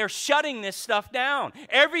outlets, they're shutting this stuff down.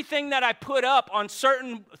 Everything that I put up on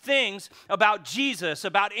certain things about Jesus,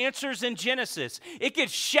 about answers in Genesis, it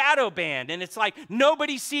gets shadow banned, and it's like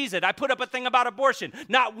nobody sees it. I put up a thing about abortion.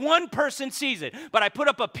 Not one person sees it, but I put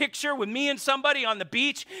up a picture with me and somebody on the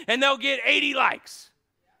beach, and they'll get 80 likes.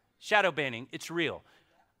 Shadow banning, it's real.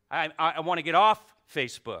 I want to get off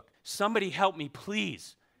Facebook. Somebody help me,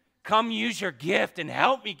 please. Come use your gift and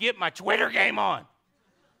help me get my Twitter game on.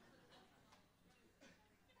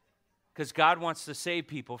 Because God wants to save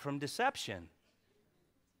people from deception.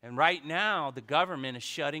 And right now, the government is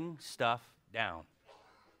shutting stuff down.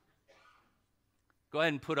 Go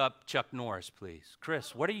ahead and put up Chuck Norris, please.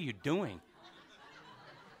 Chris, what are you doing?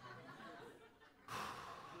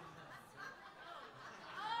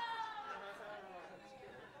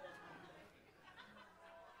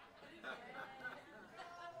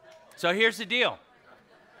 So here's the deal.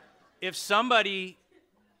 If somebody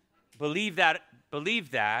believed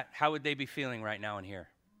that, how would they be feeling right now in here?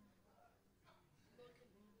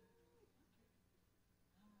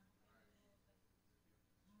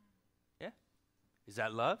 Yeah? Is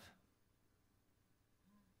that love?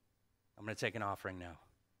 I'm going to take an offering now.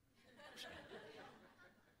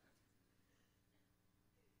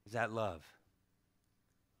 Is that love?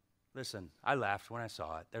 Listen, I laughed when I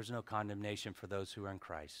saw it. There's no condemnation for those who are in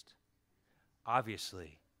Christ.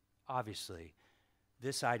 Obviously,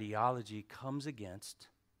 this ideology comes against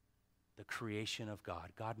the creation of God.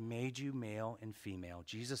 God made you male and female.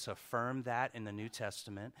 Jesus affirmed that in the New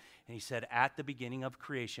Testament. And he said at the beginning of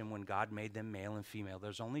creation, when God made them male and female,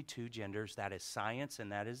 there's only two genders. That is science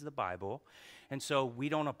and that is the Bible. And so we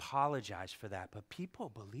don't apologize for that. But people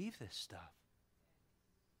believe this stuff.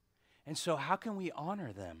 And so how can we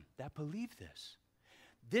honor them that believe this?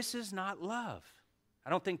 This is not love. I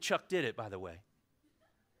don't think Chuck did it, by the way.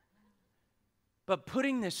 But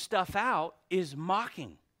putting this stuff out is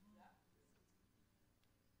mocking.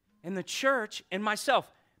 And the church and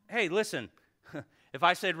myself, hey, listen, if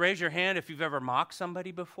I said raise your hand if you've ever mocked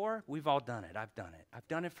somebody before, we've all done it. I've done it. I've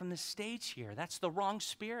done it from the stage here. That's the wrong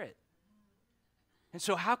spirit. And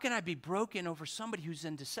so how can I be broken over somebody who's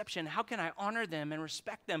in deception? How can I honor them and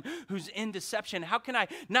respect them who's in deception? How can I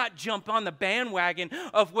not jump on the bandwagon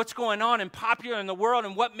of what's going on and popular in the world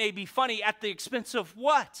and what may be funny at the expense of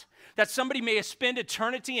what? That somebody may spend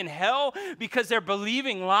eternity in hell because they're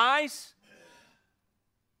believing lies?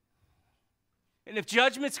 And if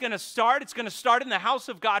judgment's going to start, it's going to start in the house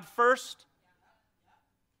of God first.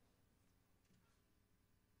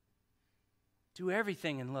 Do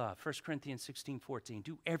everything in love. 1 Corinthians 16:14.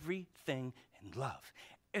 Do everything in love.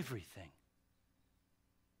 Everything.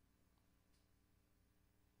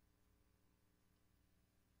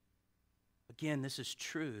 Again, this is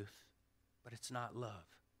truth, but it's not love.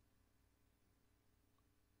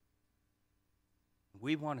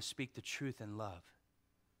 We want to speak the truth in love.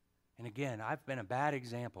 And again, I've been a bad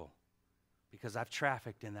example because I've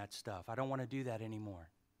trafficked in that stuff. I don't want to do that anymore.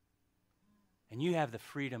 And you have the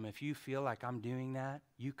freedom, if you feel like I'm doing that,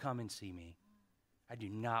 you come and see me. I do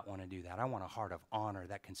not want to do that. I want a heart of honor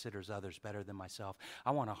that considers others better than myself.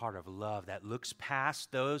 I want a heart of love that looks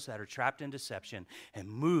past those that are trapped in deception and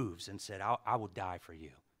moves and said, I will die for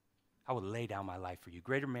you. I will lay down my life for you.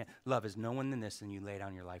 Greater love is no one than this, than you lay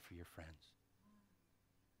down your life for your friends.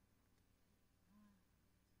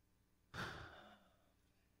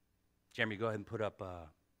 Jeremy, go ahead and put up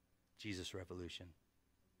Jesus Revolution.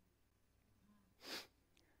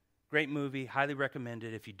 Great movie, highly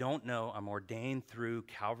recommended. If you don't know, I'm ordained through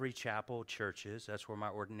Calvary Chapel churches. That's where my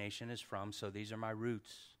ordination is from, so these are my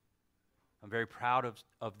roots. I'm very proud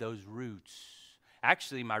of those roots.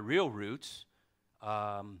 Actually, my real roots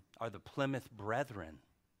are the Plymouth Brethren.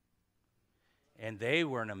 And they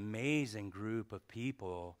were an amazing group of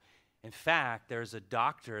people. In fact, there's a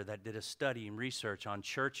doctor that did a study and research on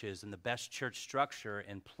churches, and the best church structure,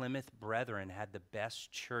 and Plymouth Brethren had the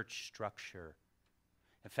best church structure.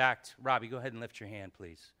 In fact, Robbie, go ahead and lift your hand,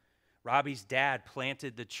 please. Robbie's dad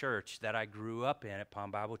planted the church that I grew up in at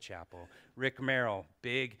Palm Bible Chapel. Rick Merrill,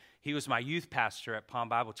 he was my youth pastor at Palm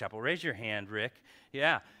Bible Chapel. Raise your hand, Rick.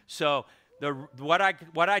 Yeah. So what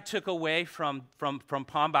I took away from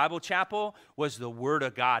Palm Bible Chapel was the Word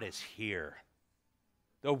of God is here.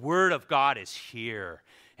 The Word of God is here.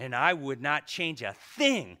 And I would not change a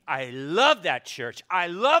thing. I love that church. I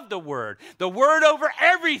love the Word. The Word over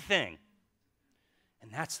everything.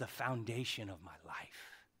 And that's the foundation of my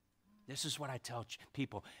life. This is what I tell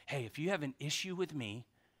people. Hey, if you have an issue with me,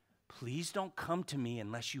 please don't come to me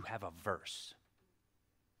unless you have a verse.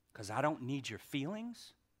 Because I don't need your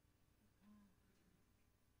feelings.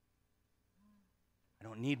 I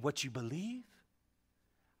don't need what you believe.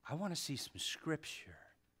 I want to see some scripture.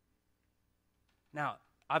 Now,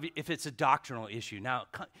 if it's a doctrinal issue, now,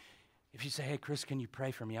 if you say, hey, Chris, can you pray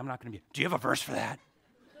for me? I'm not going to be, do you have a verse for that?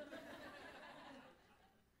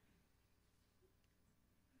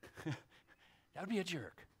 That would be a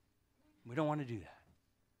jerk. We don't want to do that.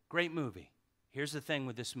 Great movie. Here's the thing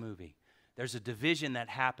with this movie. There's a division that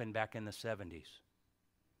happened back in the 70s.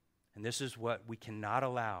 And this is what we cannot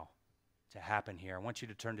allow to happen here. I want you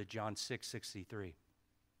to turn to John 6:63.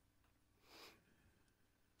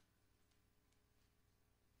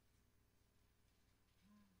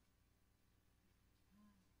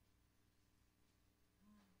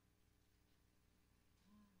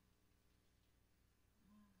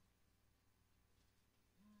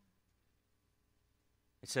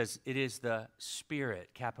 It says, it is the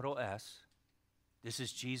Spirit, capital S, this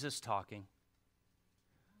is Jesus talking,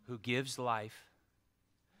 who gives life.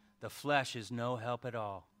 The flesh is no help at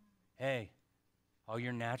all. Hey, all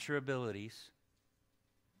your natural abilities,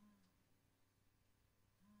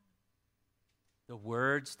 the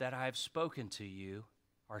words that I have spoken to you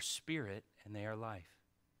are spirit and they are life.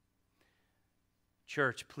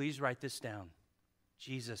 Church, please write this down.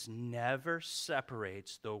 Jesus never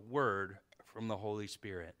separates the Word from the Holy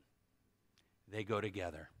Spirit. They go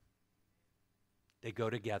together. They go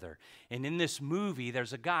together. And in this movie,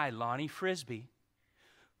 there's a guy, Lonnie Frisbee,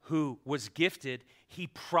 who was gifted. He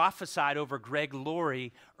prophesied over Greg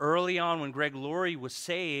Laurie early on when Greg Laurie was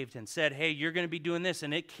saved and said, hey, you're going to be doing this.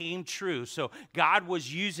 And it came true. So God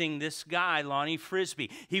was using this guy, Lonnie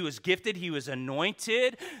Frisbee. He was gifted. He was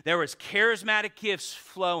anointed. There was charismatic gifts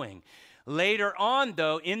flowing. Later on,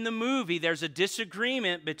 though, in the movie, there's a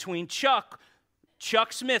disagreement between Chuck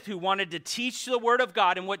Smith, who wanted to teach the Word of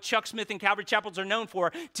God, and what Chuck Smith and Calvary Chapels are known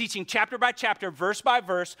for, teaching chapter by chapter, verse by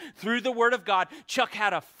verse, through the Word of God. Chuck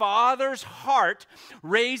had a father's heart,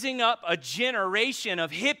 raising up a generation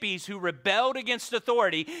of hippies who rebelled against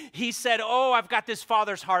authority. He said, oh, I've got this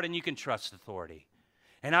father's heart, and you can trust authority.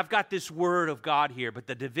 And I've got this Word of God here. But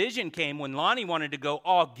the division came when Lonnie wanted to go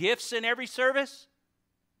all gifts in every service,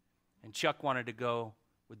 and Chuck wanted to go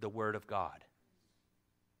with the Word of God.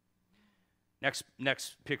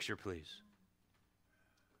 Next picture, please.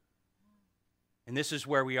 And this is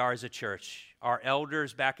where we are as a church. Our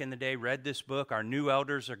elders back in the day read this book. Our new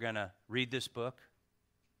elders are going to read this book.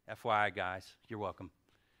 FYI, guys, you're welcome.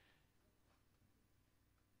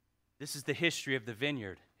 This is the history of the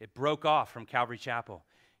Vineyard. It broke off from Calvary Chapel.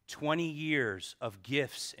 20 years of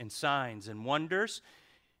gifts and signs and wonders.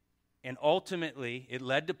 And ultimately, it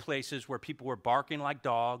led to places where people were barking like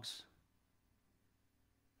dogs,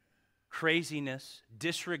 craziness,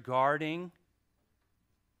 disregarding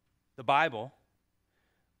the Bible.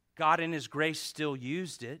 God in His grace still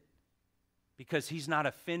used it because He's not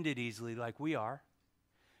offended easily like we are.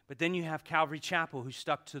 But then you have Calvary Chapel who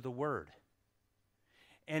stuck to the Word.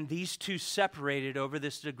 And these two separated over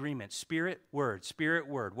this agreement, Spirit, Word, Spirit,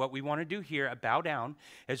 Word. What we want to do here at Bow Down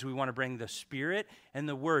is we want to bring the Spirit and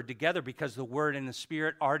the Word together because the Word and the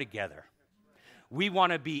Spirit are together. We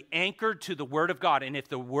want to be anchored to the Word of God. And if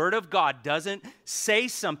the Word of God doesn't say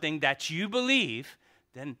something that you believe,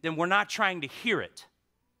 then we're not trying to hear it.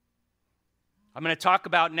 I'm going to talk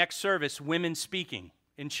about next service, women speaking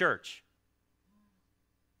in church.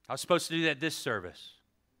 I was supposed to do that this service.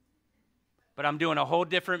 But I'm doing a whole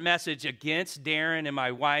different message against Darren and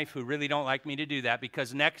my wife who really don't like me to do that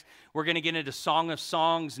because next we're going to get into Song of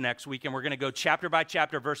Songs next week and we're going to go chapter by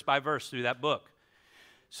chapter, verse by verse through that book.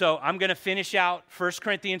 So I'm going to finish out 1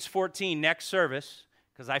 Corinthians 14 next service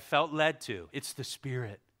because I felt led to. It's the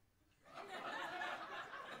Spirit.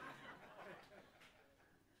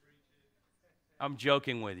 I'm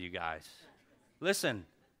joking with you guys. Listen,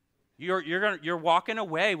 you're walking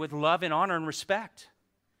away with love and honor and respect.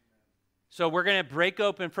 So we're going to break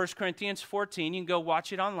open 1 Corinthians 14. You can go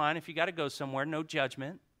watch it online if you got to go somewhere. No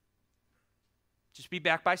judgment. Just be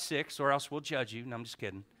back by 6 or else we'll judge you. No, I'm just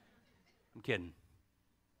kidding. I'm kidding.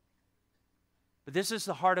 But this is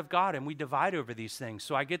the heart of God, and we divide over these things.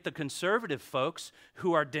 So I get the conservative folks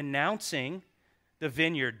who are denouncing the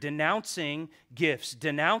Vineyard, denouncing gifts,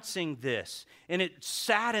 denouncing this. And it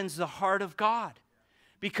saddens the heart of God.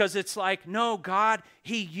 Because it's like, no, God,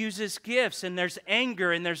 He uses gifts, and there's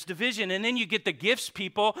anger, and there's division. And then you get the gifts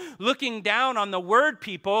people looking down on the Word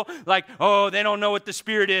people like, oh, they don't know what the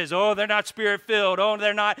Spirit is. Oh, they're not Spirit-filled. Oh,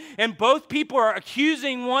 they're not. And both people are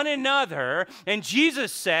accusing one another. And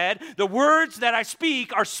Jesus said, the words that I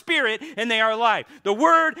speak are Spirit, and they are life. The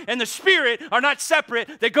Word and the Spirit are not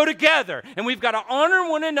separate. They go together. And we've got to honor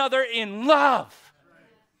one another in love.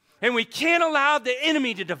 And we can't allow the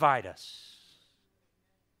enemy to divide us.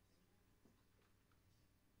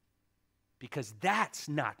 Because that's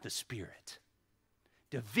not the Spirit.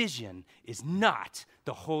 Division is not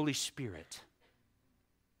the Holy Spirit.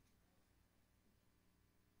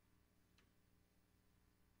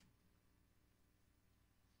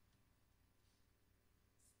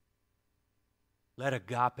 Let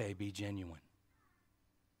agape be genuine.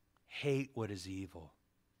 Hate what is evil.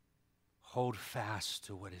 Hold fast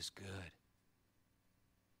to what is good.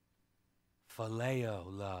 Phileo,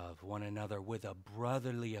 love one another with a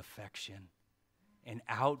brotherly affection and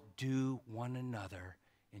outdo one another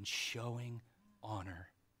in showing honor.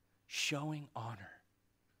 Showing honor.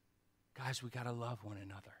 Guys, we got to love one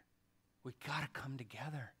another. We got to come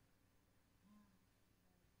together.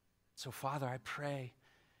 So, Father, I pray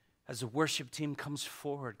as the worship team comes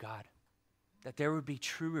forward, God, that there would be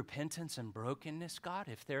true repentance and brokenness, God.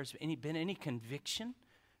 If there's been any conviction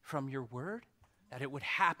from your word, that it would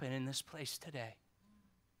happen in this place today.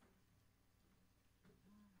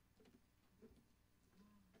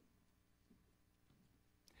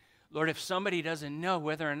 Lord, if somebody doesn't know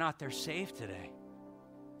whether or not they're saved today,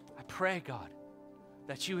 I pray, God,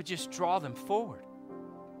 that you would just draw them forward.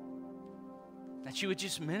 That you would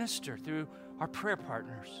just minister through our prayer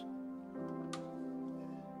partners.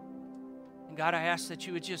 And God, I ask that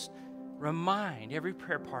you would just remind every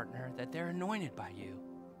prayer partner that they're anointed by you.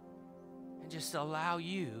 Just allow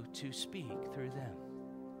you to speak through them.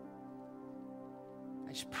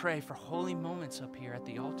 I just pray for holy moments up here at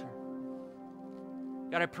the altar.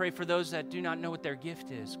 God, I pray for those that do not know what their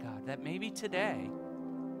gift is, God, that maybe today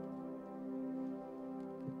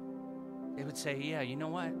they would say, yeah, you know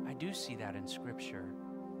what? I do see that in Scripture.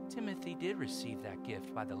 Timothy did receive that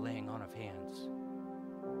gift by the laying on of hands.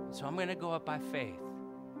 So I'm going to go up by faith.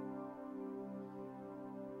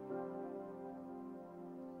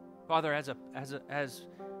 Father, as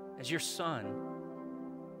your son,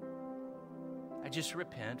 I just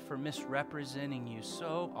repent for misrepresenting you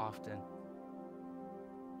so often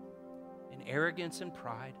in arrogance and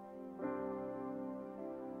pride.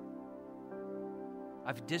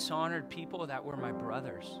 I've dishonored people that were my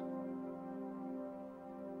brothers.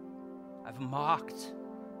 I've mocked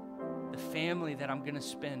the family that I'm going to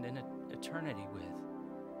spend an eternity with.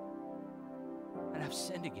 And I've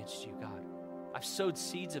sinned against you, God. I've sowed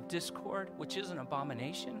seeds of discord, which is an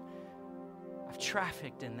abomination. I've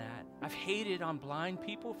trafficked in that. I've hated on blind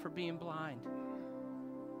people for being blind.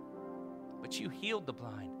 But you healed the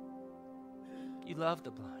blind. You loved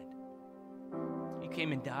the blind. You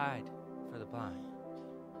came and died for the blind.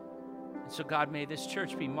 And so, God, may this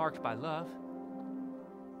church be marked by love.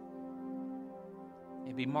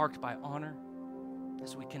 May it be marked by honor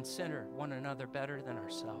as we consider one another better than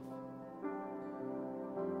ourselves.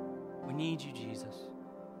 We need you, Jesus.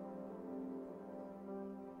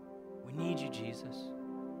 We need you, Jesus.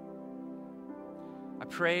 I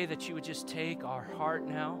pray that you would just take our heart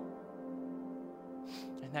now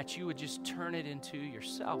and that you would just turn it into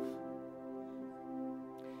yourself.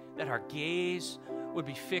 That our gaze would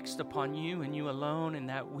be fixed upon you and you alone, and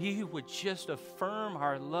that we would just affirm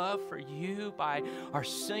our love for you by our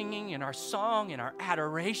singing and our song and our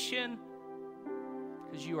adoration,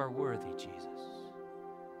 because you are worthy, Jesus.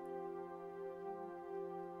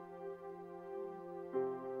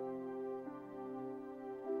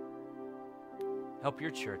 Help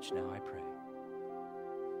your church now, I pray.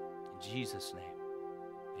 In Jesus' name,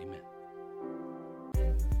 amen.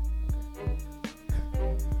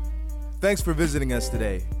 Thanks for visiting us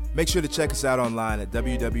today. Make sure to check us out online at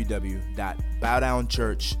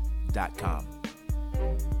www.bowdownchurch.com.